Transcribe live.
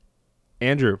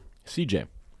Andrew, CJ.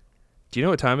 do you know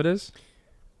what time it is?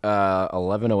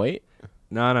 11:08.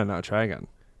 No. Try again.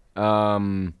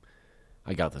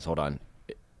 I got this. Hold on.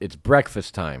 It's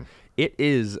breakfast time. It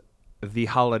is the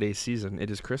holiday season.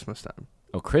 It is Christmas time.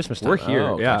 Oh, Christmas time. We're here.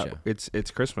 Oh, yeah, gotcha.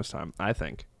 it's Christmas time, I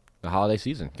think. The holiday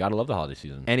season. Gotta love the holiday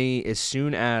season. As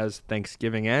soon as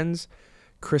Thanksgiving ends,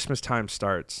 Christmas time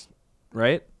starts,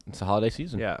 right? It's the holiday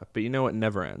season. Yeah, but you know what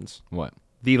never ends? What?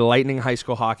 The Lightning High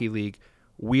School Hockey League.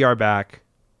 We are back.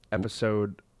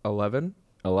 Episode 11.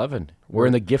 11. We're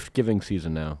in the gift-giving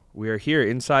season now. We are here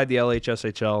inside the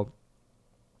LHSHL.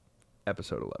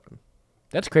 Episode 11.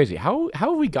 That's crazy. How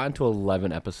have we gotten to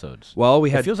 11 episodes? Well,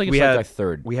 It feels like it's like our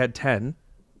third. We had 10.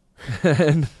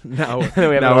 And now we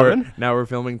have 11? Now we're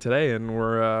filming today, and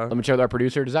we're. Let me check with our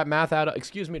producer. Does that math add up?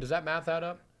 Excuse me. Does that math add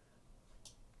up?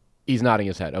 He's nodding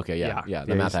his head. Okay, yeah.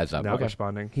 The math adds up. Not Okay.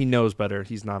 responding. He knows better.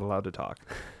 He's not allowed to talk.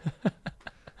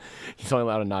 He's only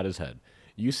allowed to nod his head.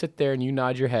 You sit there and you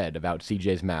nod your head about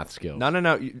CJ's math skills.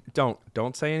 No.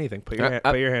 Don't say anything. Put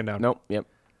your hand down. Nope. Yep.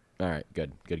 All right.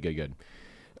 Good.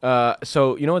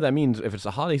 So you know what that means? If it's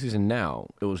the holiday season now,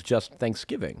 it was just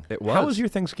Thanksgiving. It was. How was your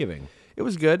Thanksgiving? It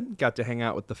was good. Got to hang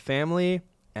out with the family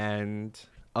and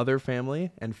other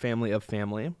family and family of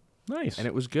family. Nice. And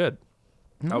it was good.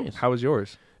 Nice. How was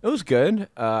yours? It was good.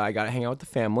 I got to hang out with the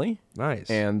family. Nice.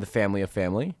 And the family of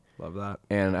family. Love that.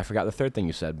 And I forgot the third thing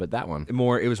you said, but that one.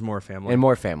 It was more family. And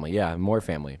more family. Yeah, more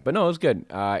family. But no, it was good.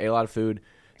 Ate a lot of food.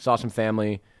 Saw some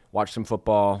family. Watched some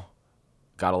football.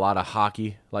 Got a lot of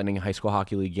hockey, Lightning High School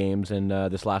Hockey League games in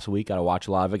this last week. Got to watch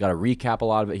a lot of it. Got to recap a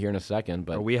lot of it here in a second.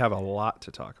 But we have a lot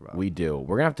to talk about. We do.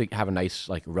 We're going to have a nice,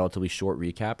 relatively short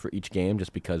recap for each game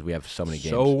just because we have so many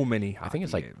games. So many hockey I think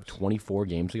it's like games. 24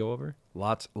 games to go over.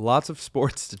 Lots of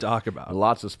sports to talk about.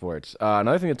 Lots of sports.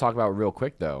 Another thing to talk about real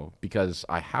quick, though, because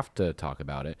I have to talk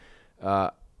about it.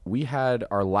 We had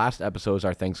our last episode,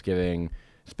 our Thanksgiving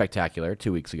Spectacular,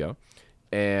 2 weeks ago,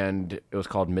 and it was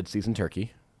called Mid-Season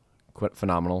Turkey.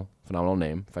 Phenomenal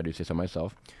name, if I do say so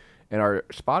myself. And our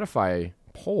Spotify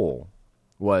poll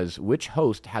was which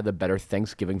host had the better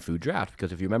Thanksgiving food draft.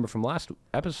 Because if you remember from last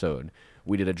episode,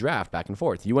 we did a draft back and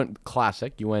forth. You went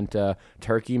classic. You went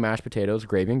turkey, mashed potatoes,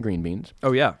 gravy, and green beans.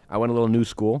 Oh, yeah. I went a little new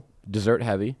school, dessert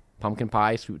heavy, pumpkin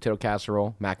pie, sweet potato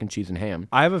casserole, mac and cheese, and ham.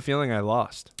 I have a feeling I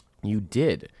lost. You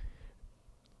did.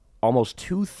 Almost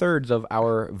 2/3 of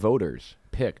our voters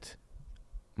picked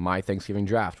my Thanksgiving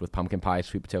draft with pumpkin pie,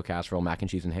 sweet potato casserole, mac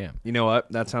and cheese, and ham. You know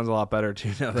what? That sounds a lot better,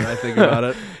 too, now that I think about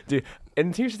it. Dude,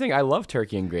 and here's the thing. I love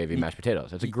turkey and gravy and mashed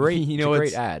potatoes. It's a great,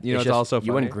 great ad. You know, it's just, also funny.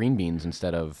 You went green beans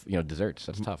instead of, desserts.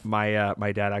 That's tough.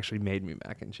 My dad actually made me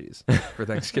mac and cheese for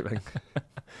Thanksgiving.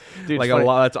 Dude,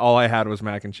 that's all I had was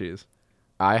mac and cheese.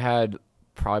 I had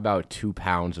probably about 2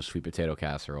 pounds of sweet potato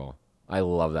casserole. I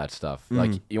love that stuff.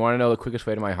 Like, you want to know the quickest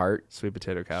way to my heart? Sweet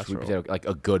potato casserole. Sweet potato, like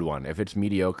a good one. If it's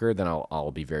mediocre, then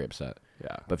I'll be very upset.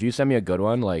 Yeah. But if you send me a good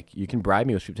one, you can bribe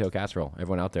me with sweet potato casserole.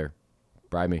 Everyone out there,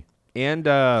 bribe me. And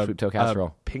sweet potato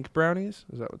casserole. Pink brownies?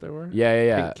 Is that what they were?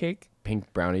 Yeah. Pink cake?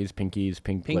 Pink brownies, pinkies,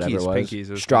 whatever it was. Pinkies.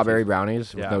 It was Strawberry pinkies.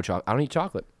 brownies with no chocolate. I don't eat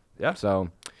chocolate. Yeah. So,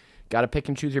 got to pick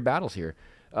and choose your battles here.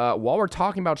 While we're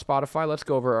talking about Spotify, let's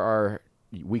go over our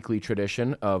weekly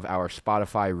tradition of our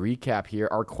Spotify recap here.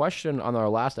 Our question on our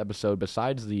last episode,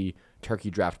 besides the turkey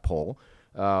draft poll,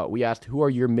 we asked who are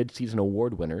your mid-season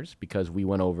award winners, because we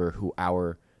went over who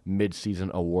our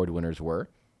mid-season award winners were.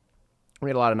 We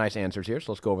had a lot of nice answers here,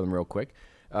 so let's go over them real quick.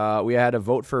 We had a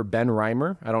vote for Ben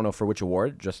Reimer. I don't know for which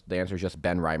award. Just the answer is just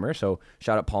Ben Reimer. So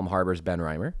shout out Palm Harbor's Ben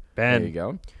Reimer. Ben. There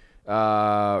you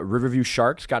go. Riverview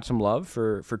Sharks got some love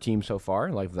for team so far.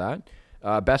 I like that.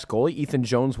 Best goalie, Ethan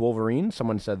Jones, Wolverines.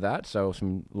 Someone said that, so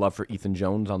some love for Ethan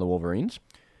Jones on the Wolverines.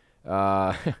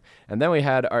 And then we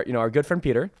had our good friend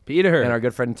Peter, and our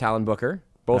good friend Talon Booker,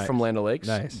 both from Land O'Lakes,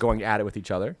 going at it with each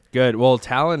other. Good. Well,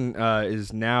 Talon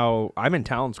is now. I'm in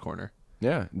Talon's corner.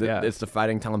 Yeah, it's the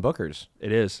Fighting Talon Bookers.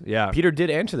 It is. Yeah. Peter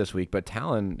did answer this week, but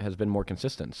Talon has been more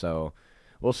consistent, so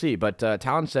we'll see. But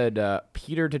Talon said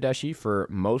Peter Tedeschi for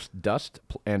most dust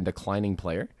and declining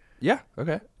player. Yeah.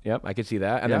 Okay. Yep, I could see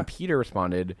that. And then Peter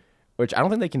responded, which I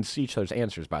don't think they can see each other's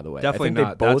answers, by the way. Definitely I think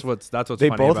not. That's what's they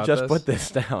funny both about just this. put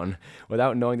this down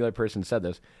without knowing the other person said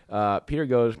this. Peter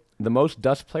goes, the most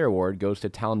dust player award goes to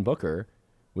Talon Booker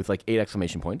with 8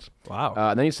 exclamation points. Wow.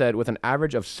 And then he said, with an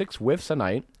average of 6 whiffs a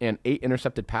night and 8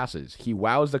 intercepted passes, he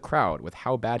wows the crowd with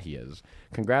how bad he is.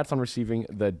 Congrats on receiving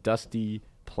the Dusty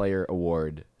Player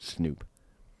Award, Snoop.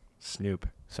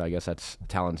 So I guess that's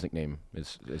Talon's nickname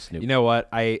is Snoop. You know what?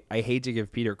 I hate to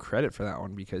give Peter credit for that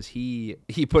one because he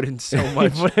put in so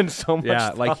much.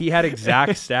 Yeah, stuff. he had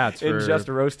exact stats in for just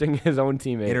roasting his own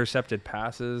teammate. Intercepted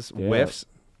passes, whiffs.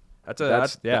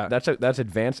 That's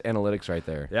advanced analytics right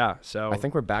there. Yeah. So I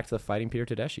think we're back to the Fighting Peter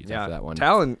Tedeschi after that one.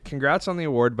 Talon, congrats on the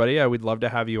award, buddy. We'd love to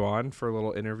have you on for a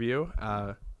little interview.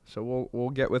 So we'll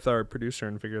get with our producer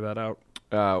and figure that out.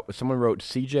 Someone wrote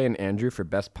CJ and Andrew for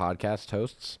best podcast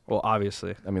hosts. Well,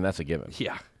 obviously. I mean, that's a given.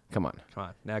 Yeah. Come on.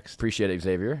 Next. Appreciate it,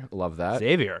 Xavier. Love that.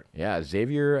 Xavier. Yeah,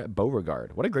 Xavier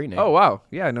Beauregard. What a great name. Oh, wow.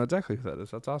 Yeah, I know exactly who that is.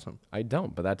 That's awesome. I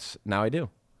don't, but now I do.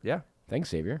 Yeah. Thanks,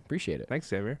 Xavier. Appreciate it. Thanks,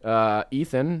 Xavier.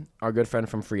 Ethan, our good friend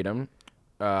from Freedom,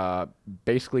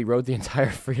 basically wrote the entire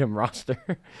Freedom roster.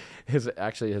 His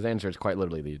answer is quite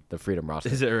literally the Freedom roster.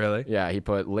 Is it really? Yeah, he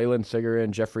put Leyland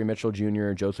Sigarin, Jeffrey Mitchell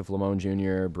Jr., Joseph Lamone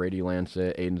Jr., Brady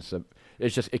Lancet, Aiden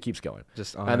it keeps going.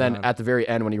 Just on and then at the very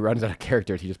end, when he runs out of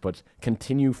characters, he just puts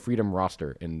continue Freedom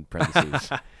roster in parentheses.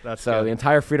 That's so good. the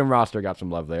entire Freedom roster got some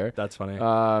love there. That's funny.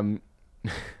 Look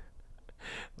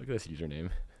at this username.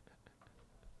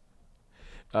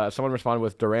 Someone responded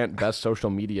with Durant best social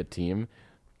media team.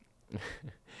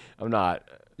 I'm not.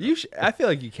 I feel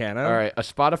like you can. All right. A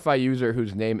Spotify user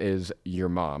whose name is your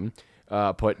mom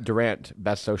put Durant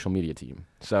best social media team.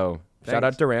 So shout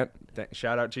out Durant.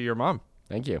 Shout out to your mom.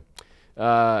 Thank you.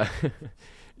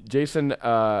 Jason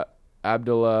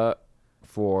Abdullah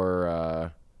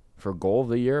for goal of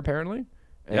the year apparently.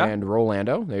 And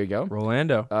Rolando. There you go.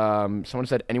 Rolando. Someone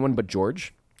said anyone but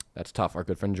George. That's tough. Our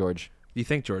good friend George. You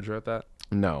think George wrote that?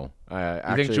 No.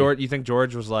 You think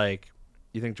George was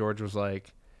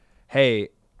like, hey,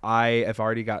 I have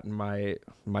already gotten my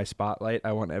spotlight.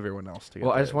 I want everyone else to get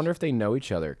Well, I theirs. just wonder if they know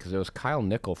each other because it was Kyle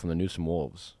Nickel from the Newsom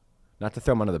Wolves. Not to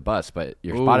throw him under the bus, but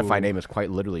your Spotify name is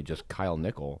quite literally just Kyle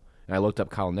Nickel. And I looked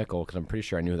up Kyle Nickel because I'm pretty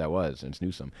sure I knew who that was, and it's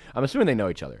Newsom. I'm assuming they know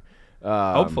each other.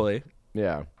 Hopefully.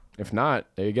 Yeah. If not,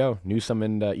 there you go. Newsom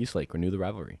and Eastlake renew the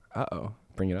rivalry. Uh-oh.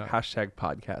 Bring it up. Hashtag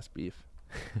podcast beef.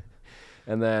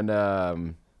 And then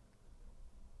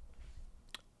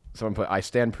someone put, I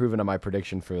stand proven on my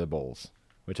prediction for the Bulls,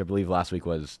 which I believe last week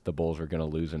was the Bulls were going to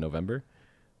lose in November.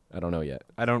 I don't know yet.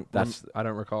 I don't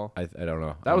recall. I don't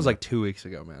know. That was like 2 weeks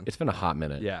ago, man. It's been a hot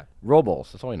minute. Yeah. Roll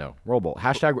Bulls. That's all I know. Roll Bowl.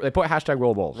 Hashtag. They put hashtag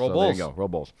Roll Bulls. Roll so Bulls. There you go. Roll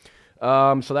Bulls.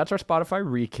 So that's our Spotify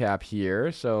recap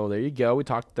here. So there you go. We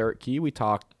talked Turkey. We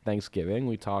talked Thanksgiving.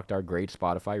 We talked our great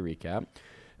Spotify recap.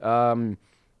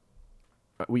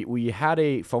 We had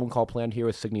a phone call planned here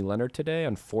with Signe Leonard today.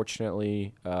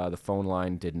 Unfortunately, the phone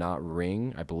line did not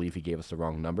ring. I believe he gave us the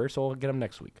wrong number, so we'll get him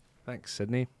next week. Thanks,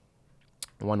 Sydney.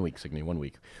 1 week, Signe, 1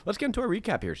 week. Let's get into a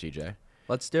recap here, CJ.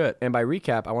 Let's do it. And by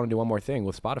recap, I want to do one more thing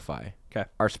with Spotify. Okay.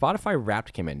 Our Spotify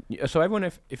Wrapped came in. So everyone,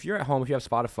 if you're at home, if you have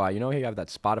Spotify, you know you have that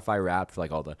Spotify Wrapped for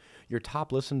like all your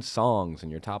top listened songs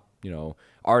and your top,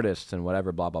 artists and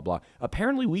whatever, blah, blah, blah.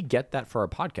 Apparently, we get that for our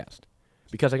podcast.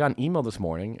 Because I got an email this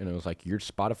morning, and it was like, your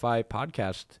Spotify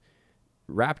podcast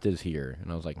Wrapped is here.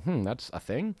 And I was like, that's a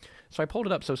thing? So I pulled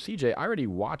it up. So, CJ, I already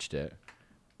watched it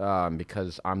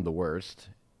because I'm the worst.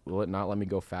 Will it not let me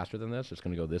go faster than this? It's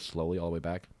going to go this slowly all the way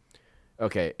back.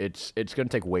 Okay, it's going to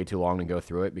take way too long to go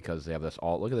through it because they have this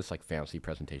look at this like fancy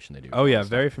presentation they do. Oh, yeah,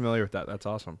 very familiar with that. That's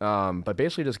awesome. But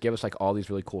basically just give us like all these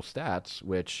really cool stats,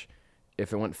 which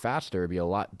if it went faster, it'd be a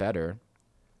lot better.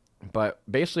 But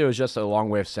basically, it was just a long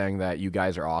way of saying that you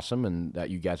guys are awesome and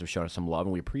that you guys have shown us some love,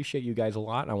 and we appreciate you guys a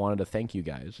lot. And I wanted to thank you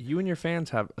guys. You and your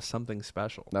fans have something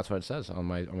special. That's what it says on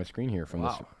my screen here. From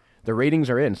wow. This. The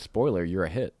ratings are in. Spoiler, you're a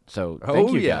hit. So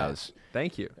thank you guys.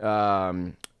 Thank you.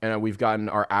 And we've gotten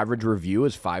our average review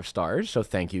is 5 stars. So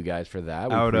thank you guys for that.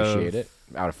 We appreciate it.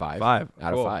 Out of 5. 5.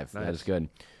 Out of 5. Nice. That is good.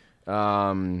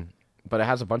 But it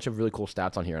has a bunch of really cool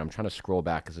stats on here. And I'm trying to scroll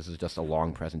back because this is just a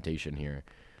long presentation here.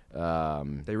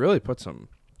 They really put some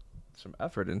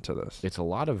effort into this. It's a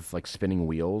lot of like spinning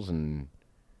wheels and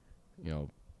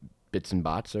bits and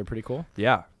bots that are pretty cool.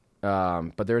 Yeah.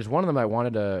 But there's one of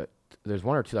them there's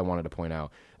one or two that I wanted to point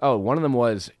out. Oh, one of them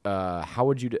was how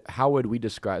would we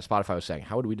describe Spotify was saying,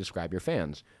 how would we describe your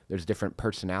fans? There's different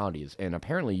personalities, and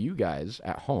apparently you guys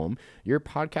at home, your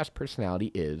podcast personality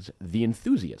is the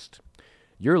enthusiast.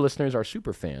 Your listeners are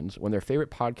super fans. When their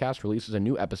favorite podcast releases a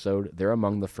new episode, they're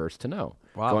among the first to know.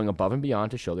 Wow. Going above and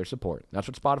beyond to show their support. That's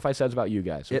what Spotify says about you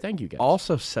guys. So thank you guys. It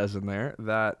also says in there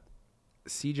that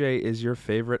CJ is your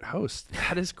favorite host.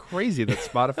 That is crazy that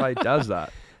Spotify does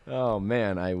that. Oh,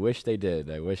 man. I wish they did.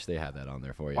 I wish they had that on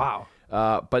there for you. Wow.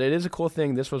 But it is a cool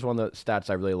thing. This was one of the stats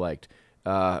I really liked.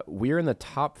 We're in the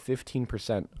top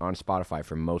 15% on Spotify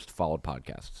for most followed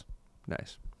podcasts.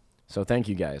 Nice. So thank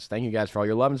you guys. Thank you guys for all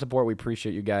your love and support. We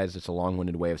appreciate you guys. It's a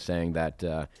long-winded way of saying that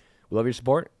we love your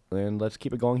support, and let's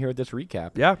keep it going here with this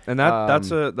recap. Yeah, and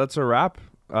that's a wrap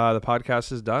the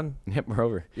podcast is done. Yep, we're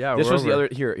over. Yeah, this we're was over. the other.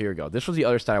 Here we go. This was the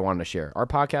other stat I wanted to share. Our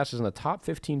podcast is in the top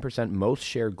 15% most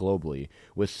shared globally,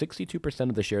 with 62%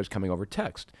 of the shares coming over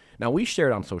text. Now we share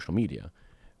it on social media,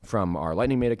 from our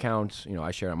Lightning Mate accounts. You know,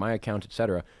 I share it on my account,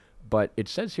 etc. But it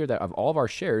says here that of all of our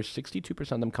shares, 62%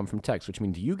 of them come from text, which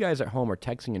means you guys at home are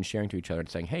texting and sharing to each other and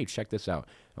saying, "Hey, check this out."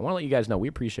 I want to let you guys know we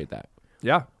appreciate that.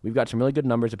 Yeah. We've got some really good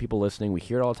numbers of people listening. We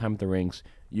hear it all the time at the rinks.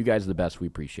 You guys are the best. We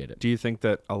appreciate it. Do you think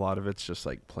that a lot of it's just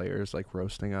like players like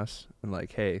roasting us and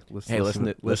like, hey, listen to listen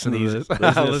this. to Listen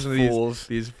to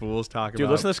these fools talk Dude,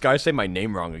 about. listen to this guy say my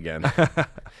name wrong again.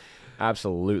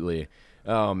 Absolutely.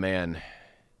 Oh, man.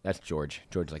 That's George.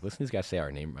 George's like, listen to these guys say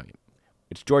our name wrong.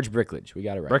 It's George Brickledge. We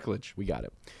got it right. Brickledge. We got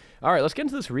it. All right, let's get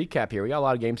into this recap here. We got a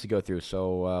lot of games to go through,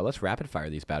 so let's rapid fire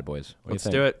these bad boys. Let's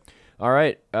do it. All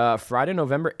right, Friday,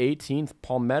 November 18th,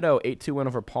 Palmetto, 8-2 win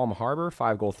over Palm Harbor,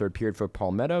 5-goal third period for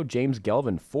Palmetto. James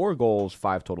Gelvin, 4 goals,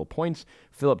 5 total points.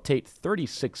 Philip Tate,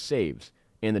 36 saves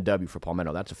in the W for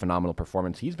Palmetto. That's a phenomenal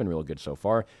performance. He's been real good so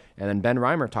far. And then Ben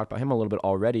Reimer, talked about him a little bit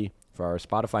already for our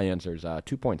Spotify answers.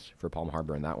 2 points for Palm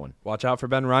Harbor in that one. Watch out for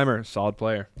Ben Reimer. Solid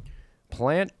player.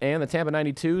 Plant and the Tampa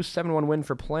 92, 7-1 win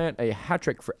for Plant. A hat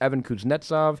trick for Evan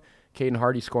Kuznetsov. Caden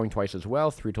Hardy scoring twice as well.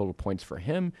 3 total points for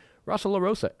him. Russell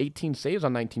LaRosa, 18 saves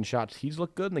on 19 shots. He's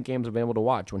looked good in the games I've been able to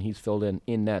watch when he's filled in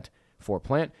net for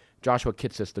Plant. Joshua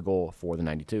Kitsis, the goal for the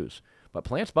 92s. But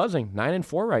Plant's buzzing,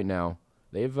 9-4 right now.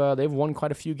 They've won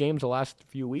quite a few games the last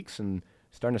few weeks and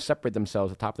starting to separate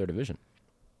themselves at the top of their division.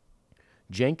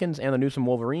 Jenkins and the Newsom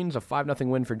Wolverines, a 5-0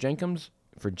 win for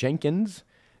Jenkins.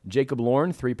 Jacob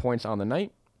Lorne, 3 points on the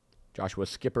night. Joshua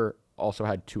Skipper also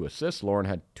had 2 assists. Lorne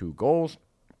had 2 goals.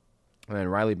 And then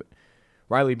Riley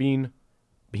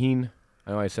Bean,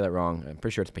 I know I said that wrong. I'm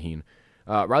pretty sure it's Beheen.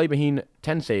 Riley Beheen,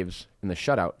 10 saves in the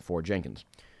shutout for Jenkins.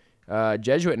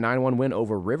 Jesuit 9-1 win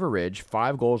over River Ridge,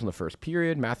 5 goals in the first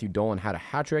period. Matthew Dolan had a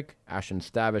hat trick. Ashton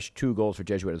Stavish, 2 goals for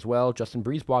Jesuit as well. Justin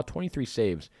Brisebois, 23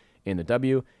 saves in the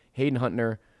W. Hayden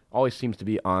Huntner always seems to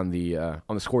be on the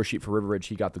score sheet for River Ridge.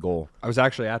 He got the goal. I was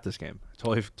actually at this game.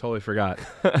 Totally forgot.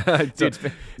 Dude,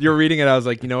 you're reading it. I was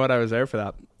like, you know what? I was there for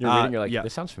that. You're reading. You're like, yeah.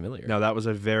 This sounds familiar. No, that was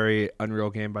a very unreal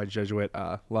game by Jesuit.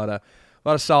 A lot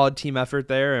of solid team effort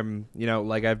there, and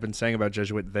like I've been saying about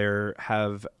Jesuit,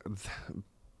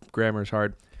 grammar's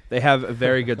hard. They have a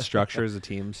very good structure as a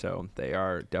team, so they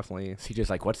are definitely. CJ's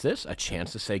like, what's this? A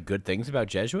chance to say good things about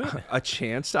Jesuit? A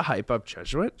chance to hype up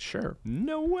Jesuit? Sure.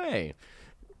 No way.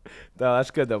 No,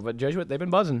 that's good though. But Jesuit, they've been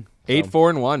buzzing.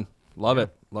 8-4-1. Love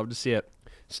it. Love to see it.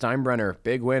 Steinbrenner,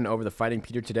 big win over the Fighting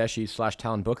Peter Tedeschi /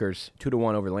 Talon Bookers,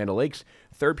 2-1 over Land O'Lakes.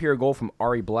 Third period goal from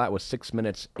Ari Blatt was 6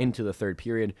 minutes into the third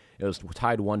period. It was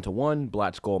tied 1-1.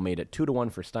 Blatt's goal made it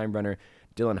 2-1 for Steinbrenner.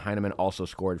 Dylan Heineman also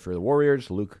scored for the Warriors.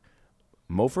 Luke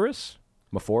Moforis?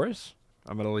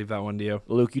 I'm going to leave that one to you.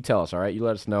 Luke, you tell us, all right? You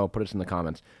let us know. Put us in the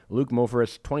comments. Luke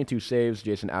Moforis, 22 saves.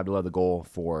 Jason Abdullah, the goal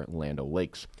for Land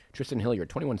O'Lakes. Tristan Hilliard,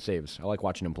 21 saves. I like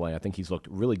watching him play. I think he's looked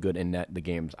really good in net the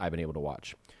games I've been able to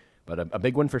watch. But a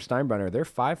big win for Steinbrenner. They're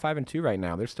 5-2 right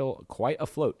now. They're still quite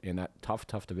afloat in that tough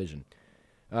division.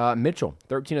 Mitchell,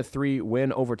 13-3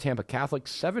 win over Tampa Catholic.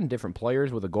 7 different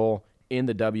players with a goal in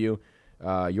the W.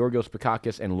 Yorgos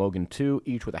Pikakis and Logan 2,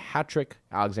 each with a hat trick.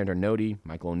 Alexander Nodi,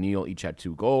 Michael O'Neill, each had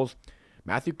 2 goals.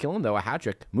 Matthew Killen, though, a hat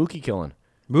trick. Mookie Killen.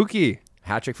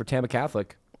 Hat trick for Tampa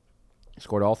Catholic.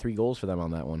 Scored all 3 goals for them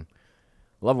on that one.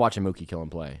 Love watching Mookie Killen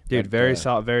play. Dude, very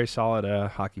solid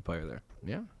hockey player there.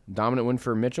 Yeah. Dominant win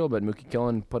for Mitchell, but Mookie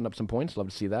Killen putting up some points. Love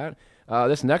to see that.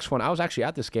 This next one, I was actually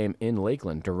at this game in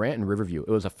Lakeland, Durant and Riverview. It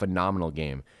was a phenomenal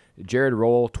game. Jared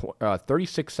Roll,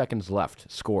 36 seconds left,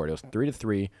 scored. It was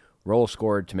 3-3. Roll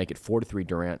scored to make it 4-3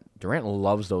 Durant. Durant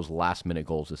loves those last-minute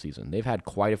goals this season. They've had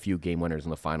quite a few game winners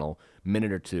in the final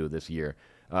minute or two this year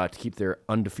to keep their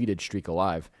undefeated streak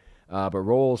alive. But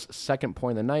Roll's second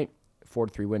point of the night,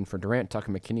 4-3 win for Durant.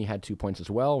 Tucker McKinney had 2 points as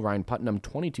well. Ryan Putnam,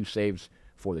 22 saves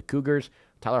for the Cougars.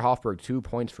 Tyler Hoffberg, 2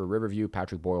 points for Riverview.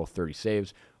 Patrick Boyle, 30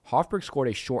 saves. Hoffberg scored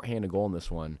a shorthanded goal in this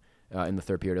one in the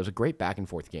third period. It was a great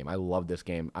back-and-forth game. I love this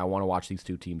game. I want to watch these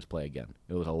 2 teams play again.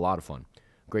 It was a lot of fun.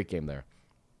 Great game there.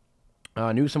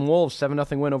 Newsom Wolves,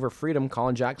 7-0 win over Freedom.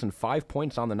 Colin Jackson, 5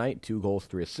 points on the night, 2 goals,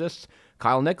 3 assists.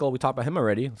 Kyle Nickel, we talked about him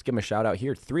already. Let's give him a shout-out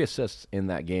here. 3 assists in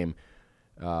that game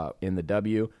in the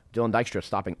W. Dylan Dykstra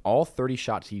stopping all 30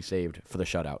 shots he saved for the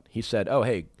shutout. He said, oh,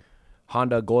 hey,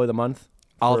 Honda goalie of the month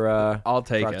I'll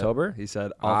take for October. It. He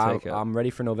said, I'll take it. I'm ready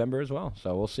for November as well,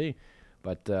 so we'll see.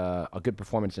 But a good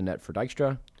performance in net for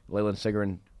Dykstra. Leyland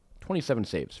Sigarin, 27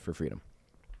 saves for Freedom.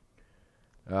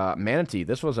 Manatee,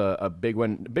 this was a big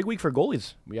win. Big week for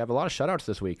goalies. We have a lot of shutouts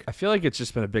this week. I feel like it's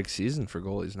just been a big season for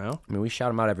goalies now. I mean, we shout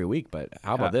them out every week, but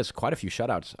how about this? Quite a few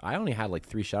shutouts. I only had like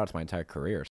 3 shutouts my entire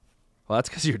career. Well, that's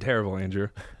because you're terrible, Andrew.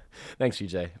 Thanks,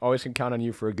 CJ. Always can count on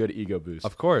you for a good ego boost.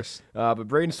 Of course. But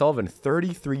Braden Sullivan,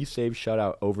 33 save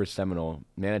shutout over Seminole.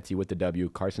 Manatee with the W.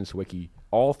 Carson Sawicki,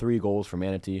 all 3 goals for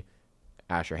Manatee.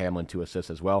 Asher Hamlin, 2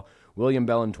 assists as well. William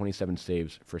Bellin, 27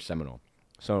 saves for Seminole.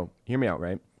 So, hear me out,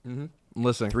 right? Mm-hmm.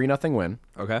 Listening. 3-0 win.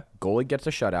 Okay. Goalie gets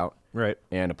a shutout. Right.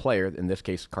 And a player, in this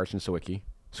case, Carson Sawicki,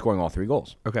 scoring all 3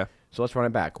 goals. Okay. So let's run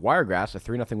it back. Wiregrass, a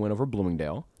 3-0 win over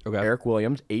Bloomingdale. Okay. Eric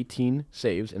Williams, 18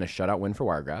 saves in a shutout win for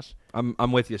Wiregrass.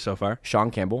 I'm with you so far.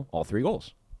 Sean Campbell, all 3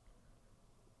 goals.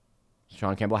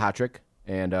 Sean Campbell, hat trick.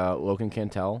 And Logan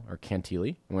Cantel, or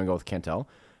Cantilli, I'm going to go with Cantel,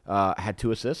 had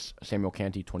 2 assists. Samuel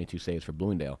Canty, 22 saves for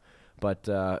Bloomingdale. But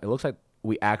it looks like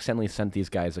we accidentally sent these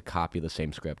guys a copy of the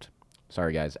same script.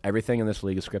 Sorry, guys. Everything in this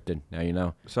league is scripted. Now you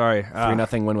know. Sorry.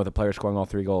 3-0 win with a player scoring all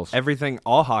 3 goals.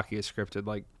 All hockey is scripted.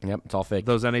 Like, yep, it's all fake.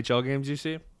 those NHL games you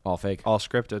see? All fake. All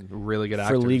scripted. Really good For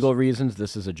actors. legal reasons,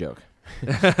 this is a joke.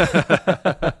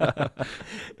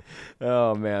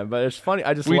 Oh man, but it's funny.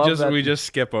 We just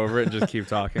skip over it and just keep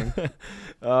talking.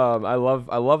 I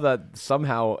love that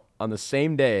somehow on the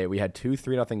same day we had 2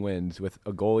 3-0 wins with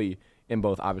a goalie in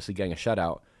both obviously getting a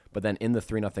shutout, but then in the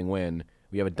 3-0 win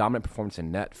we have a dominant performance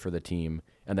in net for the team,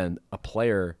 and then a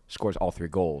player scores all 3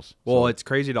 goals. Well, it's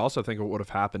crazy to also think what would have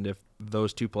happened if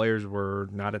those 2 players were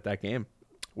not at that game.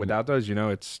 Without those,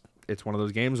 it's one of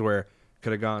those games where it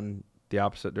could have gone the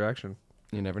opposite direction.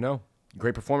 You never know.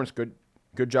 Great performance. Good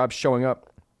job showing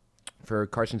up for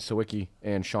Carson Sawicki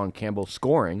and Sean Campbell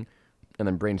scoring, and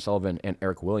then Braden Sullivan and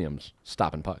Eric Williams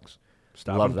stopping pucks.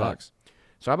 Love that.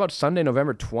 So how about Sunday,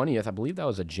 November 20th? I believe that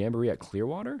was a jamboree at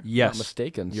Clearwater. Yes. Not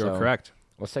mistaken. You're correct.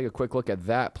 Let's take a quick look at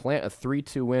that. Plant a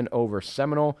 3-2 win over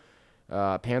Seminole.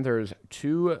 Panthers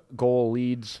 2-goal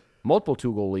leads, multiple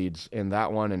 2-goal leads in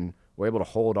that one, and were able to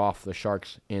hold off the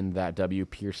Sharks in that W.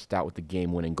 Pierce Stout with the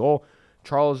game-winning goal.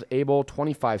 Charles Abel,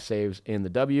 25 saves in the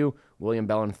W. William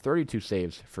Bellin, 32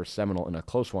 saves for Seminole in a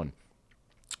close one.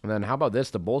 And then how about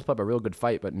this? The Bulls put up a real good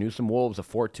fight, but Newsom Wolves, a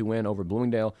 4-2 win over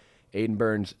Bloomingdale. Aiden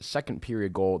Burns' second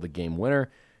period goal, the game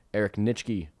winner. Eric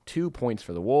Nitschke, 2 points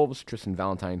for the Wolves. Tristan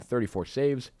Valentine, 34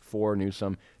 saves for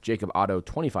Newsom. Jacob Otto,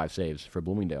 25 saves for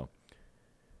Bloomingdale.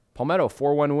 Palmetto,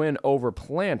 4-1 win over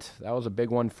Plant. That was a big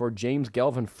one for James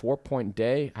Gelvin, 4-point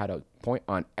day. Had a point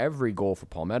on every goal for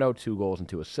Palmetto, 2 goals and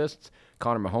 2 assists.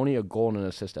 Connor Mahoney, a goal and an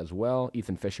assist as well.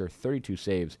 Ethan Fisher, 32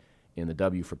 saves in the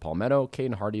W for Palmetto.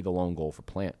 Caden Hardy, the lone goal for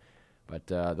Plant. But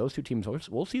those 2 teams,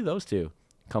 we'll see those 2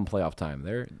 come playoff time.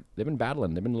 They've been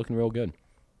battling. They've been looking real good.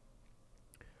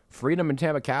 Freedom and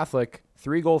Tampa Catholic,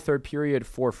 3-goal third period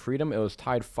for Freedom. It was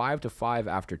tied 5-5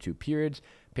 after 2 periods.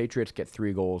 Patriots get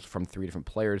 3 goals from 3 different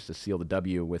players to seal the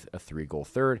W with a 3-goal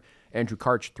third. Andrew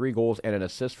Karch, 3 goals and an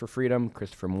assist for Freedom.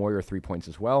 Christopher Moyer, 3 points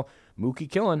as well. Mookie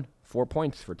Killen, 4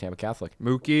 points for Tampa Catholic.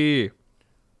 Mookie.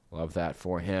 Love that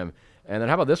for him. And then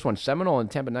how about this one? Seminole and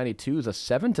Tampa 92 is a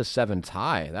 7-7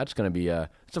 tie. That's going to be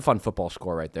it's a fun football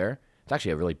score right there. It's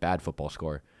actually a really bad football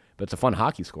score, but it's a fun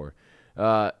hockey score.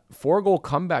 4-goal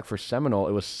comeback for Seminole.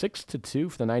 It was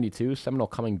 6-2 for the 92. Seminole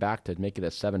coming back to make it a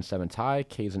 7-7 tie.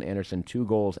 Kaysen Anderson, 2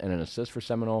 goals and an assist for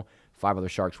Seminole. 5 other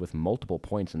Sharks with multiple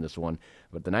points in this one.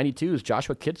 But the 92's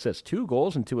Joshua Kitsits, 2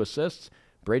 goals and 2 assists.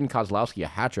 Braden Kozlowski, a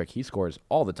hat trick. He scores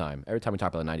all the time. Every time we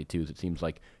talk about the 92's, it seems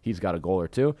like he's got a goal or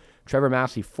 2. Trevor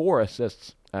Massey, 4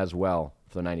 assists as well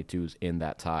for the 92's in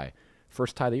that tie.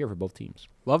 First tie of the year for both teams.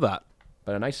 Love that.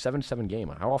 But a nice 7-7 game.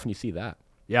 How often do you see that?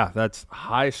 Yeah, that's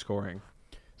high scoring.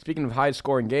 Speaking of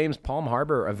high-scoring games, Palm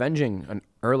Harbor avenging an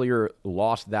earlier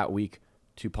loss that week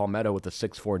to Palmetto with a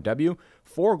 6-4 W.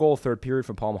 4-goal third period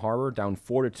for Palm Harbor, down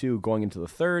 4-2 going into the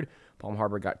third. Palm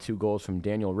Harbor got 2 goals from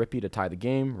Daniel Rippey to tie the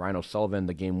game. Ryan O'Sullivan,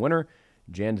 the game winner.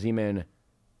 John Zeman,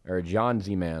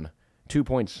 2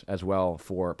 points as well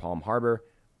for Palm Harbor.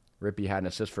 Rippey had an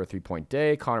assist for a 3-point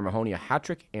day. Connor Mahoney, a hat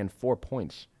trick, and 4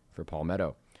 points for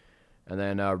Palmetto. And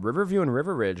then Riverview and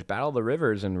River Ridge, Battle of the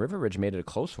Rivers, and River Ridge made it a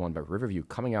close one, but Riverview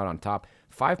coming out on top.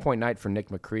 5-point night for Nick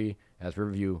McCree as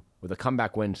Riverview with a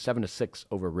comeback win, 7-6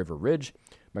 over River Ridge.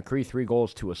 McCree, 3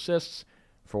 goals, 2 assists.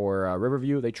 For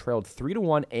Riverview, they trailed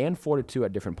 3-1 and 4-2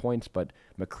 at different points, but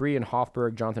McCree and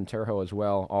Hoffberg, Jonathan Terho as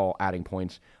well, all adding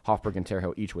points. Hoffberg and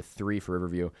Terho each with 3 for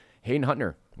Riverview. Hayden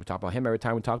Huntner, we talk about him every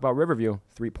time we talk about Riverview.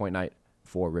 3-point night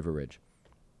for River Ridge.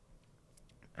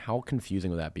 How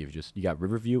confusing would that be if you got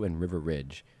Riverview and River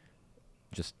Ridge?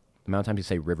 Just the amount of times you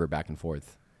say river back and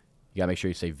forth. You got to make sure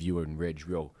you say view and ridge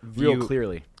real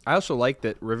clearly. I also like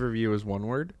that Riverview is 1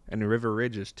 word and River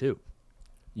Ridge is 2.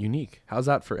 Unique. How's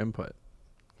that for input?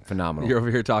 Phenomenal. You're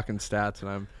over here talking stats,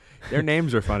 and their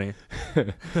names are funny.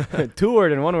 2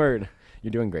 word and 1 word.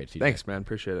 You're doing great, CJ. Thanks, man.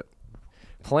 Appreciate it.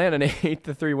 Plan an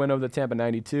 8-3 win over the Tampa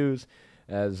 92s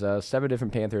as 7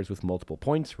 different Panthers with multiple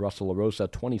points. Russell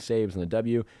LaRosa, 20 saves in the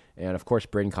W. And, of course,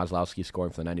 Braden Kozlowski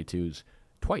scoring for the 92s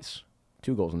twice.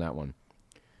 2 goals in that one.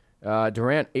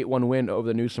 Durant, 8-1 win over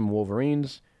the Newsom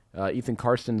Wolverines. Ethan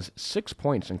Karstens, 6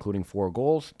 points, including 4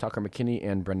 goals. Tucker McKinney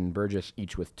and Brendan Burgess,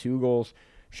 each with 2 goals.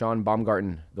 Sean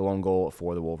Baumgarten, the lone goal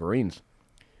for the Wolverines.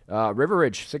 River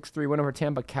Ridge, 6-3 win over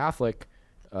Tampa Catholic.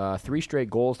 3 straight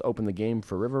goals to open the game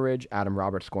for River Ridge. Adam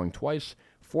Roberts scoring twice.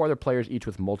 4 other players, each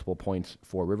with multiple points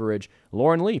for River Ridge.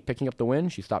 Lauren Lee picking up the win.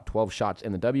 She stopped 12 shots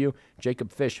in the W.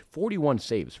 Jacob Fish, 41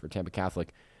 saves for Tampa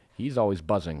Catholic. He's always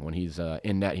buzzing when he's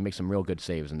in net. He makes some real good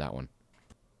saves in that one.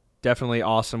 Definitely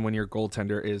awesome when your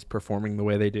goaltender is performing the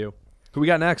way they do. Who we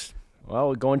got next?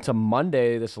 Well, going to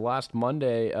Monday, this last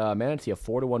Monday, Manatee, a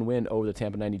 4-1 win over the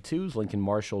Tampa 92s. Lincoln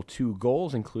Marshall, 2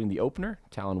 goals, including the opener.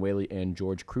 Talon Whaley and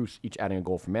George Cruz each adding a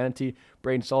goal for Manatee.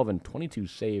 Braden Sullivan, 22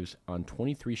 saves on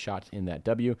 23 shots in that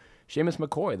W. Seamus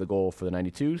McCoy, the goal for the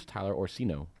 92s. Tyler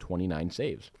Orsino, 29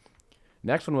 saves.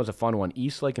 Next one was a fun one.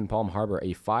 Eastlake and Palm Harbor,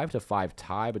 a 5-5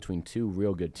 tie between 2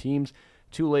 real good teams.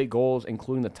 2 late goals,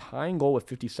 including the tying goal with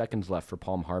 50 seconds left for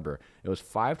Palm Harbor. It was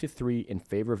 5-3 in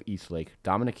favor of Eastlake.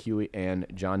 Dominic Huey and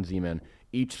John Zeman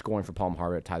each scoring for Palm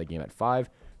Harbor to tie the game at 5.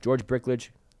 George Brickledge,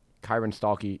 Kyron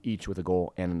Stalkey, each with a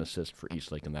goal and an assist for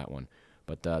Eastlake in that one.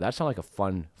 But that sounded like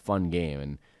a fun game.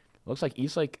 And it looks like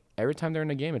Eastlake, every time they're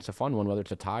in a game, it's a fun one, whether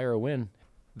it's a tie or a win.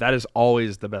 That is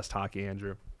always the best hockey,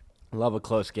 Andrew. Love a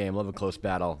close game, love a close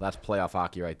battle. That's playoff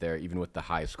hockey right there, even with the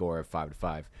high score of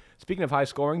 5-5. Speaking of high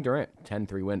scoring, Durant,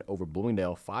 10-3 win over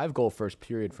Bloomingdale. 5-goal first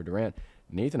period for Durant.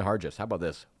 Nathan Hargis, how about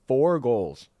this? 4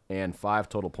 goals and 5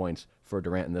 total points for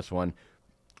Durant in this one.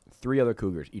 3 other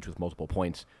Cougars, each with multiple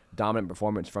points. Dominant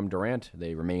performance from Durant.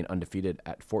 They remain undefeated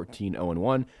at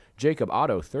 14-0-1. Jacob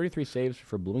Otto, 33 saves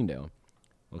for Bloomingdale.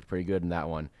 Looks pretty good in that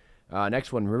one.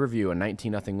 Next one, Riverview, a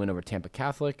 19-0 win over Tampa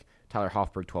Catholic. Tyler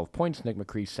Hoffberg, 12 points. Nick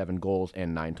McCree, 7 goals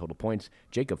and 9 total points.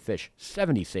 Jacob Fish,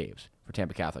 70 saves for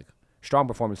Tampa Catholic. Strong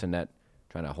performance in net,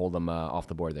 trying to hold them off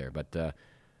the board there. But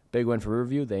big win for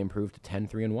Riverview. They improved to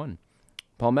 10-3-1.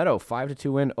 Palmetto,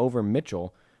 5-2 win over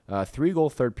Mitchell. 3-goal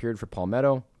third period for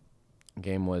Palmetto.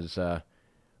 Game was a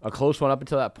close one up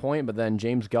until that point, but then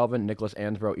James Galvin, Nicholas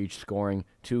Ansbro each scoring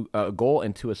a goal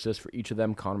and 2 assists for each of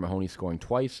them. Connor Mahoney scoring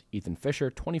twice. Ethan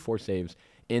Fisher, 24 saves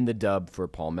in the dub for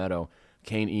Palmetto.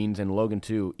 Kane Eanes and Logan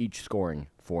 2 each scoring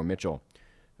for Mitchell.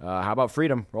 How about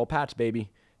Freedom? Roll Pats,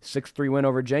 baby. 6-3 win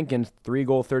over Jenkins.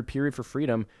 3-goal third period for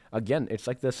Freedom. Again, it's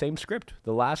like the same script.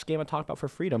 The last game I talked about for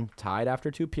Freedom, tied after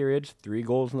 2 periods, 3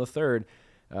 goals in the third.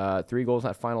 3 goals in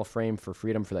that final frame for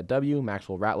Freedom for that W.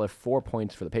 Maxwell Ratliff, 4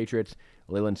 points for the Patriots.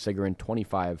 Leyland Sigarin,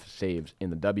 25 saves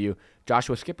in the W.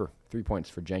 Joshua Skipper, 3 points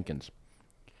for Jenkins.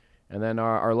 And then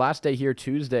our last day here,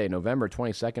 Tuesday, November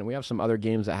 22nd, we have some other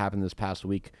games that happened this past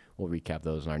week. We'll recap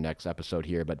those in our next episode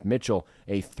here. But Mitchell,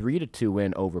 a 3-2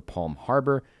 win over Palm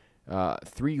Harbor.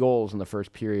 3 goals in the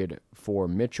first period for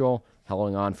Mitchell,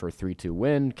 holding on for a 3-2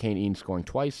 win. Kane Eanes scoring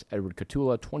twice. Edward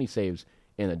Catula, 20 saves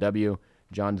in the W.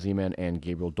 John Zeman and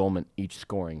Gabriel Dolman each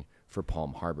scoring for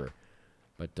Palm Harbor.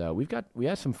 But we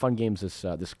had some fun games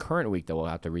this current week that we'll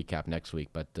have to recap next week.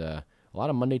 But a lot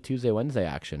of Monday, Tuesday, Wednesday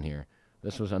action here.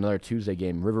 This was another Tuesday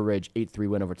game. River Ridge, 8-3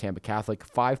 win over Tampa Catholic.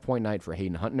 5-point night for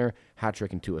Hayden Huntner.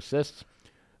 Hat-trick and 2 assists.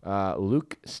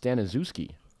 Luke Staniszewski.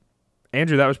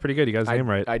 Andrew, that was pretty good. You got his name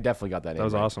right. I definitely got that name That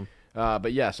was right. awesome.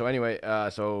 But yeah, so anyway,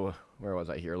 so where was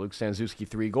I here? Luke Staniszewski,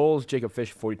 3 goals. Jacob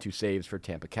Fish, 42 saves for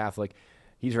Tampa Catholic.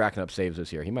 He's racking up saves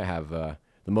this year. He might have the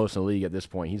most in the league at this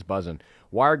point. He's buzzing.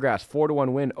 Wiregrass,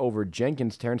 4-1 win over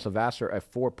Jenkins. Terrence Sylvester, a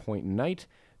 4-point night.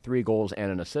 3 goals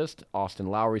and an assist. Austin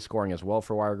Lowry scoring as well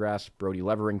for Wiregrass. Brody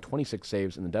Levering, 26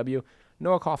 saves in the W.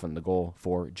 Noah Coffin, the goal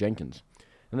for Jenkins.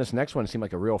 And this next one seemed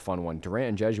like a real fun one. Durant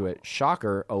and Jesuit.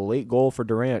 Shocker, a late goal for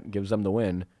Durant gives them the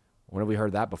win. When have we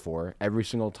heard that before? Every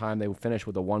single time they finish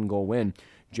with a 1-goal win.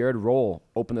 Jared Roll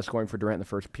opened the scoring for Durant in the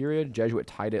first period. Jesuit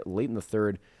tied it late in the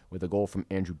third with a goal from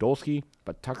Andrew Dolsky.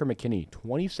 But Tucker McKinney,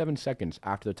 27 seconds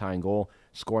after the tying goal,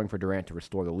 scoring for Durant to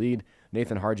restore the lead.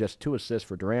 Nathan Hargis, 2 assists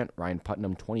for Durant. Ryan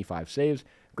Putnam, 25 saves.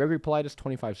 Gregory Politis,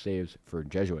 25 saves for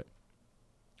Jesuit.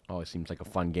 Always seems like a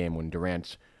fun game when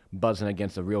Durant's buzzing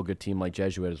against a real good team like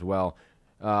Jesuit as well.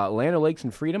 Land O'Lakes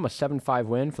and Freedom, a 7-5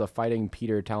 win for the Fighting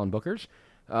Peter Talon Bookers.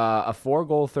 A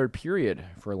 4-goal third period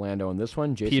for Orlando in this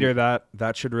one. Jason, Peter,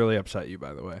 that should really upset you,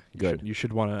 by the way. Good. You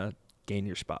should want to gain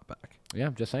your spot back. Yeah,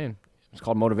 I'm just saying. It's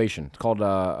called motivation. It's called,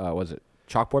 what is it?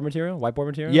 Chalkboard material? Whiteboard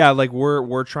material? Yeah, like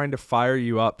we're trying to fire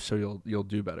you up so you'll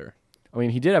do better. I mean,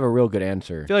 he did have a real good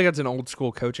answer. I feel like that's an old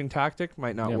school coaching tactic.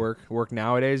 Might not work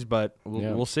nowadays, but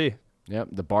we'll see. Yep,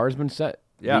 the bar's been set.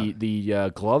 Yeah.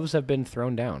 The gloves have been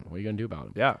thrown down. What are you going to do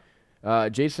about them? Yeah.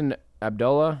 Jason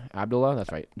Abdullah,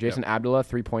 that's right. Jason Abdullah,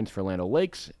 3 points for Land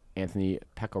O'Lakes. Anthony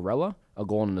Pecorella, a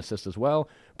goal and an assist as well.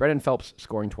 Brendan Phelps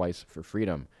scoring twice for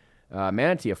Freedom.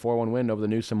 Manatee, a 4-1 win over the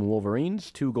Newsom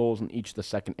Wolverines. 2 goals in each the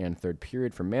second and third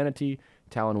period for Manatee.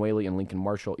 Talon Whaley and Lincoln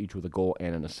Marshall, each with a goal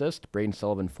and an assist. Braden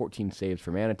Sullivan, 14 saves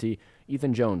for Manatee.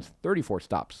 Ethan Jones, 34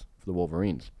 stops for the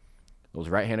Wolverines. Those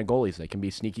right-handed goalies, they can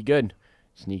be sneaky good.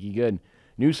 Sneaky good.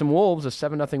 Newsom Wolves, a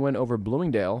 7-0 win over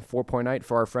Bloomingdale. 4-point night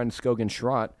for our friend Skogan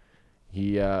Schrott.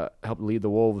 He helped lead the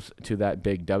Wolves to that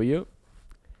big W.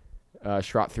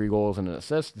 Schrott, 3 goals and an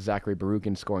assist. Zachary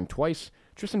Barukin scoring twice.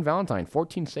 Tristan Valentine,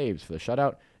 14 saves for the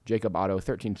shutout. Jacob Otto,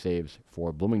 13 saves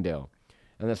for Bloomingdale.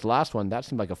 And this last one, that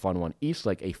seemed like a fun one.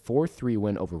 Eastlake, a 4-3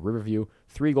 win over Riverview.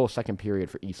 3-goal second period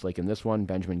for Eastlake in this one.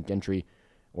 Benjamin Gentry.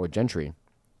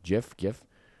 GIF.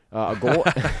 A goal.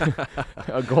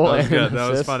 A goal. That was and good. an That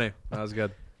was assist. funny. That was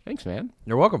good. Thanks, man.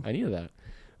 You're welcome. I needed that.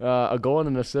 A goal and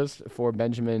an assist for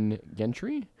Benjamin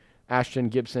Gentry. Ashton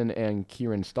Gibson and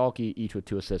Kieran Stalkey, each with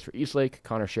 2 assists for Eastlake.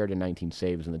 Connor Sheridan, 19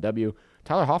 saves in the W.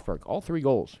 Tyler Hoffberg, all 3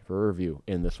 goals for Riverview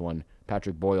in this one.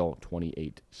 Patrick Boyle,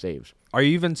 28 saves. Are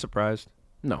you even surprised?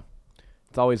 No.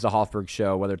 It's always the Hoffberg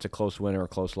show. Whether it's a close win or a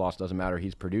close loss, doesn't matter.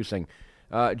 He's producing.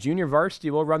 Junior varsity,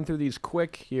 we'll run through these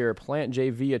quick here. Plant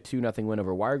JV, a 2-0 win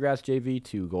over Wiregrass JV.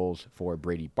 2 goals for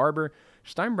Brady Barber.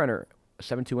 Steinbrenner, a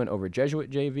 7-2 win over Jesuit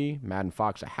JV. Madden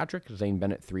Fox, a hat-trick. Zane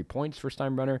Bennett, 3 points for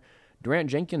Steinbrenner.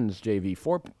 Durant Jenkins JV,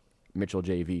 4. Mitchell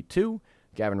JV, 2.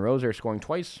 Gavin Roser scoring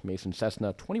twice. Mason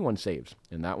Cessna, 21 saves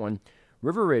in that one.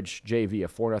 River Ridge JV, a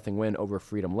 4-0 win over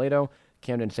Freedom Lato.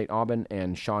 Camden St. Aubin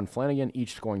and Sean Flanagan,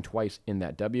 each scoring twice in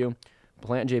that W.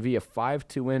 Plant JV, a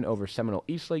 5-2 win over Seminole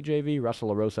Eastlake JV.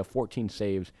 Russell LaRosa, 14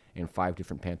 saves, and 5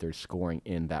 different Panthers scoring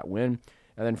in that win.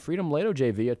 And then Freedom Lato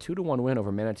JV, a 2-1 win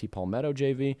over Manatee Palmetto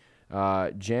JV.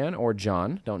 Jan or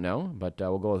John, don't know, but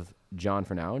we'll go with John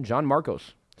for now. John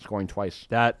Marcos scoring twice.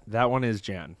 That one is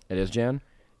Jan. It is Jan.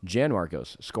 Jan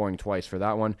Marcos scoring twice for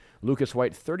that one. Lucas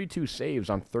White, 32 saves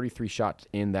on 33 shots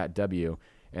in that W.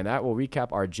 And that will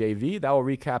recap our JV. That will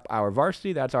recap our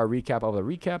varsity. That's our recap of the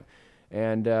recap.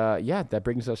 And, that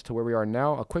brings us to where we are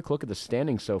now. A quick look at the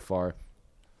standings so far.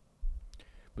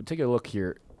 But take a look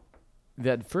here.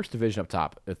 That first division up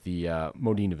top at the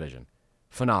Modine division.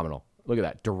 Phenomenal. Look at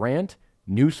that. Durant,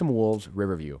 Newsom Wolves,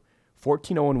 Riverview.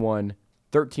 14-0-1,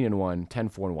 13-1,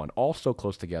 10-4-1. All so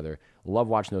close together. Love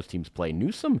watching those teams play.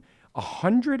 Newsom,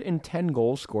 110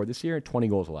 goals scored this year, 20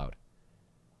 goals allowed.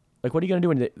 Like, what are you going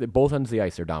to do when both ends of the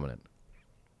ice are dominant?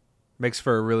 Makes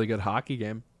for a really good hockey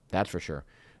game. That's for sure.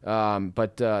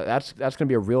 But that's going to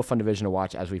be a real fun division to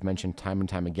watch, as we've mentioned time and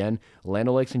time again. Land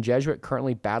O'Lakes and Jesuit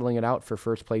currently battling it out for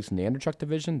first place in the Anderchuck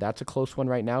division. That's a close one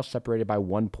right now, separated by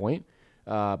 1 point.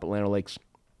 But Land O'Lakes,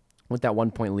 with that 1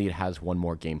 point lead, has one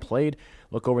more game played.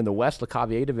 Look over in the West,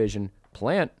 LeCavier division.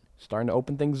 Plant starting to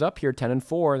open things up here,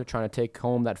 10-4. They're trying to take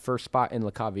home that first spot in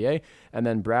LeCavier. And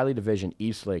then Bradley division,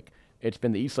 Eastlake. It's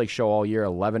been the Eastlake show all year,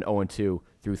 11-0-2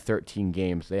 through 13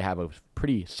 games. They have a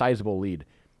pretty sizable lead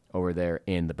over there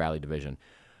in the Bradley division.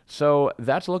 So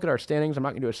that's a look at our standings. I'm not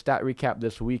going to do a stat recap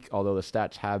this week, although the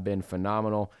stats have been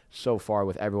phenomenal so far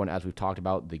with everyone. As we've talked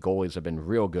about, the goalies have been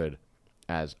real good,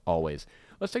 as always.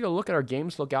 Let's take a look at our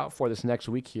games to look out for this next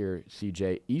week here,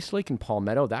 CJ. Eastlake and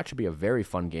Palmetto, that should be a very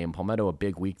fun game. Palmetto, a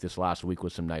big week this last week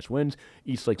with some nice wins.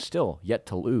 Eastlake still yet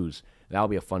to lose. That'll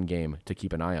be a fun game to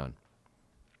keep an eye on.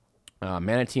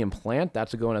 Manatee and Plant,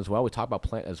 that's a good one as well. We talked about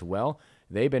Plant as well.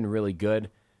 They've been really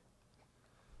good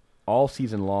all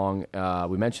season long.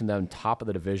 We mentioned them top of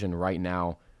the division right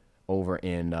now over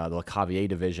in the LeCavier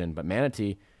division. But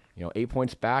Manatee, 8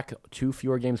 points back, 2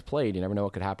 fewer games played. You never know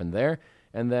what could happen there.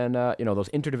 And then, those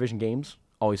interdivision games,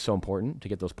 always so important to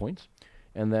get those points.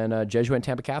 And then Jesuit and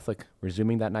Tampa Catholic,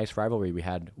 resuming that nice rivalry we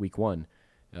had week 1.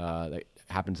 That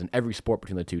happens in every sport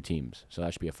between the two teams. So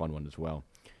that should be a fun one as well.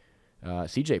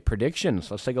 CJ, predictions.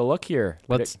 Let's take a look here.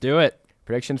 Let's do it.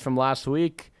 Predictions from last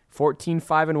week.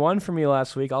 14-5-1 for me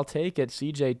last week. I'll take it.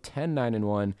 CJ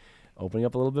 10-9-1. Opening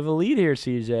up a little bit of a lead here,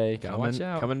 CJ. Watch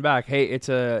out. Coming back. Hey, it's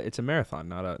a marathon,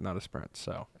 not a sprint.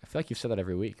 So I feel like you've said that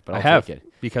every week, but I'll take it.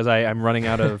 Because I'm running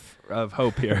out of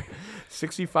hope here.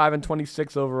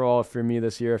 65-26 overall for me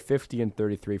this year.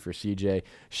 50-33 for CJ.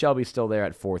 Shelby's still there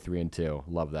at 4-3-2.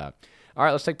 Love that. All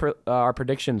right, let's take our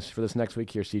predictions for this next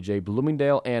week here, CJ.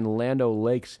 Bloomingdale and Land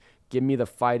O'Lakes. Give me the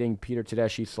fighting Peter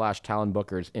Tedeschi / Talon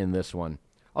Bookers in this one.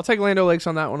 I'll take Land O'Lakes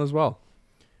on that one as well.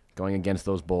 Going against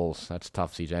those Bulls. That's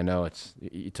tough, CJ. I know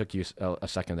it took you a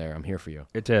second there. I'm here for you.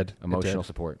 It did. Emotional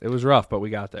support. It was rough, but we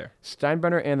got there.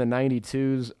 Steinbrenner and the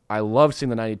 92s. I love seeing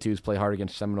the 92s play hard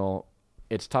against Seminole.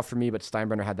 It's tough for me, but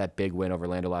Steinbrenner had that big win over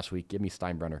Orlando last week. Give me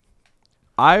Steinbrenner.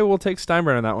 I will take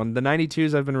Steinbrenner on that one. The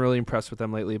 92s, I've been really impressed with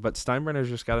them lately, but Steinbrenner's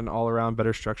just got an all-around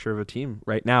better structure of a team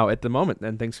right now at the moment,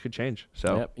 and things could change.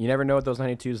 So yep. You never know with those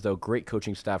 92s, though. Great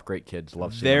coaching staff, great kids.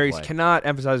 Love seeing them play. Cannot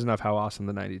emphasize enough how awesome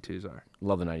the 92s are.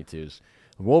 Love the 92s.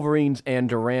 Wolverines and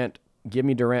Durant. Give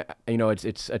me Durant. You know,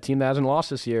 it's a team that hasn't lost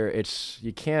this year.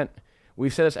 You can't.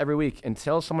 We've said this every week.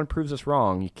 Until someone proves us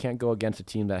wrong, you can't go against a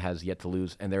team that has yet to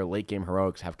lose, and their late-game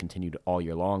heroics have continued all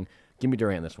year long. Give me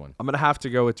Durant this one. I'm going to have to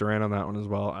go with Durant on that one as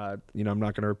well. I'm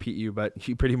not going to repeat you, but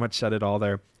you pretty much said it all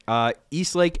there.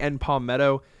 Eastlake and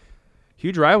Palmetto,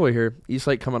 huge rivalry here.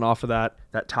 Eastlake coming off of that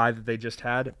tie that they just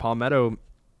had. Palmetto,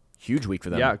 huge week for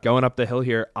them. Yeah, going up the hill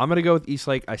here. I'm going to go with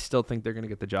Eastlake. I still think they're going to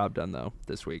get the job done, though,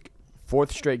 this week.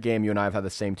 Fourth straight game, you and I have had the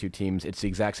same two teams. It's the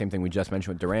exact same thing we just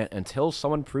mentioned with Durant. Until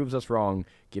someone proves us wrong,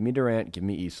 give me Durant, give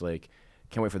me Eastlake.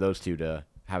 Can't wait for those two to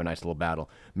have a nice little battle.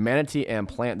 Manatee and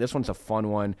Plant, this one's a fun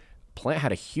one. Plant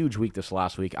had a huge week this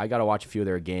last week. I got to watch a few of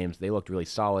their games. They looked really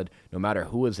solid. No matter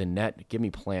who was in net, give me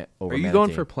Plant over Manatee. Are you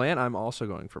going for Plant? I'm also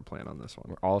going for Plant on this one.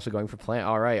 We're also going for Plant.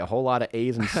 All right, a whole lot of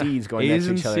A's and C's going next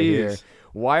to each other here.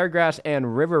 Wiregrass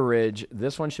and River Ridge.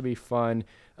 This one should be fun.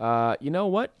 You know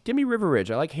what? Give me River Ridge.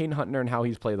 I like Hayden Hunter and how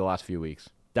he's played the last few weeks.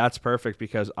 That's perfect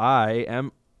because I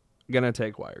am going to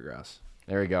take Wiregrass.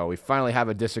 There we go. We finally have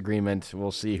a disagreement.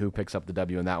 We'll see who picks up the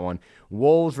W in that one.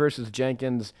 Wolves versus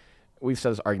Jenkins. We've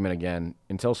said this argument again.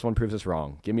 Until someone proves us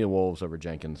wrong, give me the Wolves over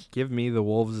Jenkins. Give me the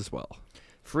Wolves as well.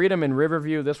 Freedom and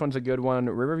Riverview. This one's a good one.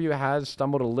 Riverview has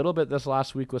stumbled a little bit this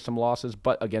last week with some losses,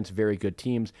 but against very good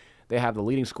teams. They have the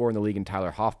leading scorer in the league in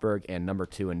Tyler Hoffberg and number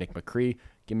 2 in Nick McCree.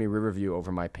 Give me Riverview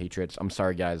over my Patriots. I'm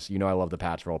sorry, guys. You know I love the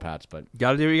Pats, roll Pats, but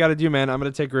got to do what you got to do, man. I'm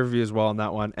going to take Riverview as well on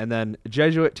that one. And then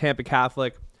Jesuit, Tampa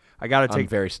Catholic. I'm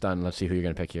very stunned. Let's see who you're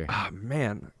going to pick here. Oh,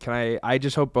 man. I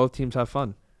just hope both teams have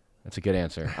fun. That's a good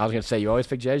answer. I was going to say, you always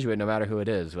pick Jesuit no matter who it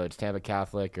is, whether it's Tampa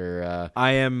Catholic or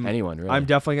anyone, really. I'm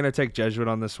definitely going to take Jesuit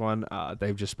on this one.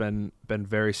 They've just been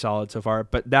very solid so far.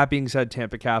 But that being said,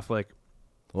 Tampa Catholic.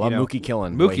 Love Mookie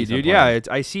killing. Mookie, dude, yeah.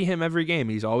 I see him every game.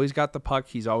 He's always got the puck.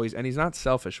 And he's not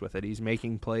selfish with it. He's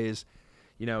making plays.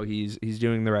 He's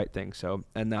doing the right thing. So,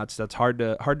 and that's hard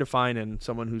to find in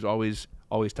someone who's always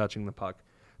touching the puck.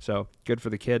 So, good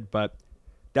for the kid. But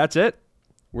that's it.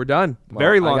 We're done.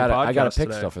 Very long podcast I got to pick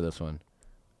today. Still for this one.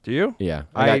 Do you? Yeah.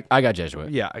 I got Jesuit.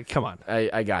 Yeah, come on.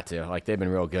 I got to. They've been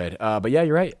real good. But yeah,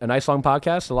 you're right. A nice long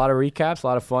podcast. A lot of recaps. A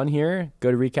lot of fun here.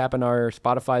 Good recapping our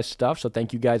Spotify stuff. So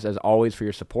thank you guys, as always, for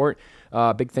your support.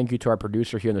 Big thank you to our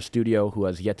producer here in the studio who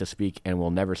has yet to speak and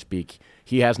will never speak.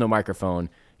 He has no microphone.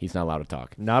 He's not allowed to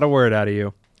talk. Not a word out of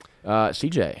you.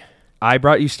 CJ. I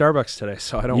brought you Starbucks today,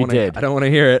 so I don't want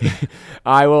to hear it.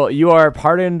 I will. You are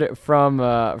pardoned from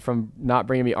not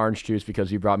bringing me orange juice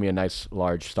because you brought me a nice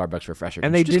large Starbucks refresher.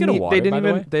 And they didn't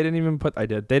even put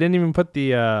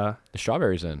the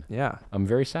strawberries in. Yeah. I'm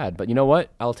very sad, but you know what?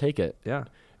 I'll take it. Yeah.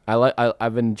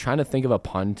 I've been trying to think of a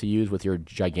pun to use with your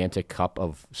gigantic cup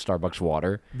of Starbucks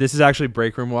water. This is actually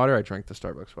break room water. I drank the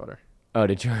Starbucks water. Oh,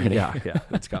 did you already? Yeah,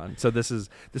 it's gone. So this is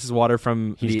water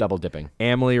from He's double dipping.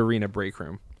 Amalie Arena break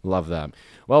room. Love that.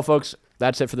 Well, folks,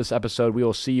 that's it for this episode. We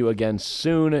will see you again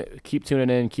soon. Keep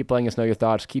tuning in. Keep letting us know your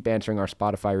thoughts. Keep answering our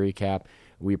Spotify recap.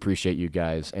 We appreciate you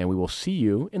guys, and we will see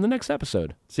you in the next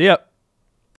episode. See ya.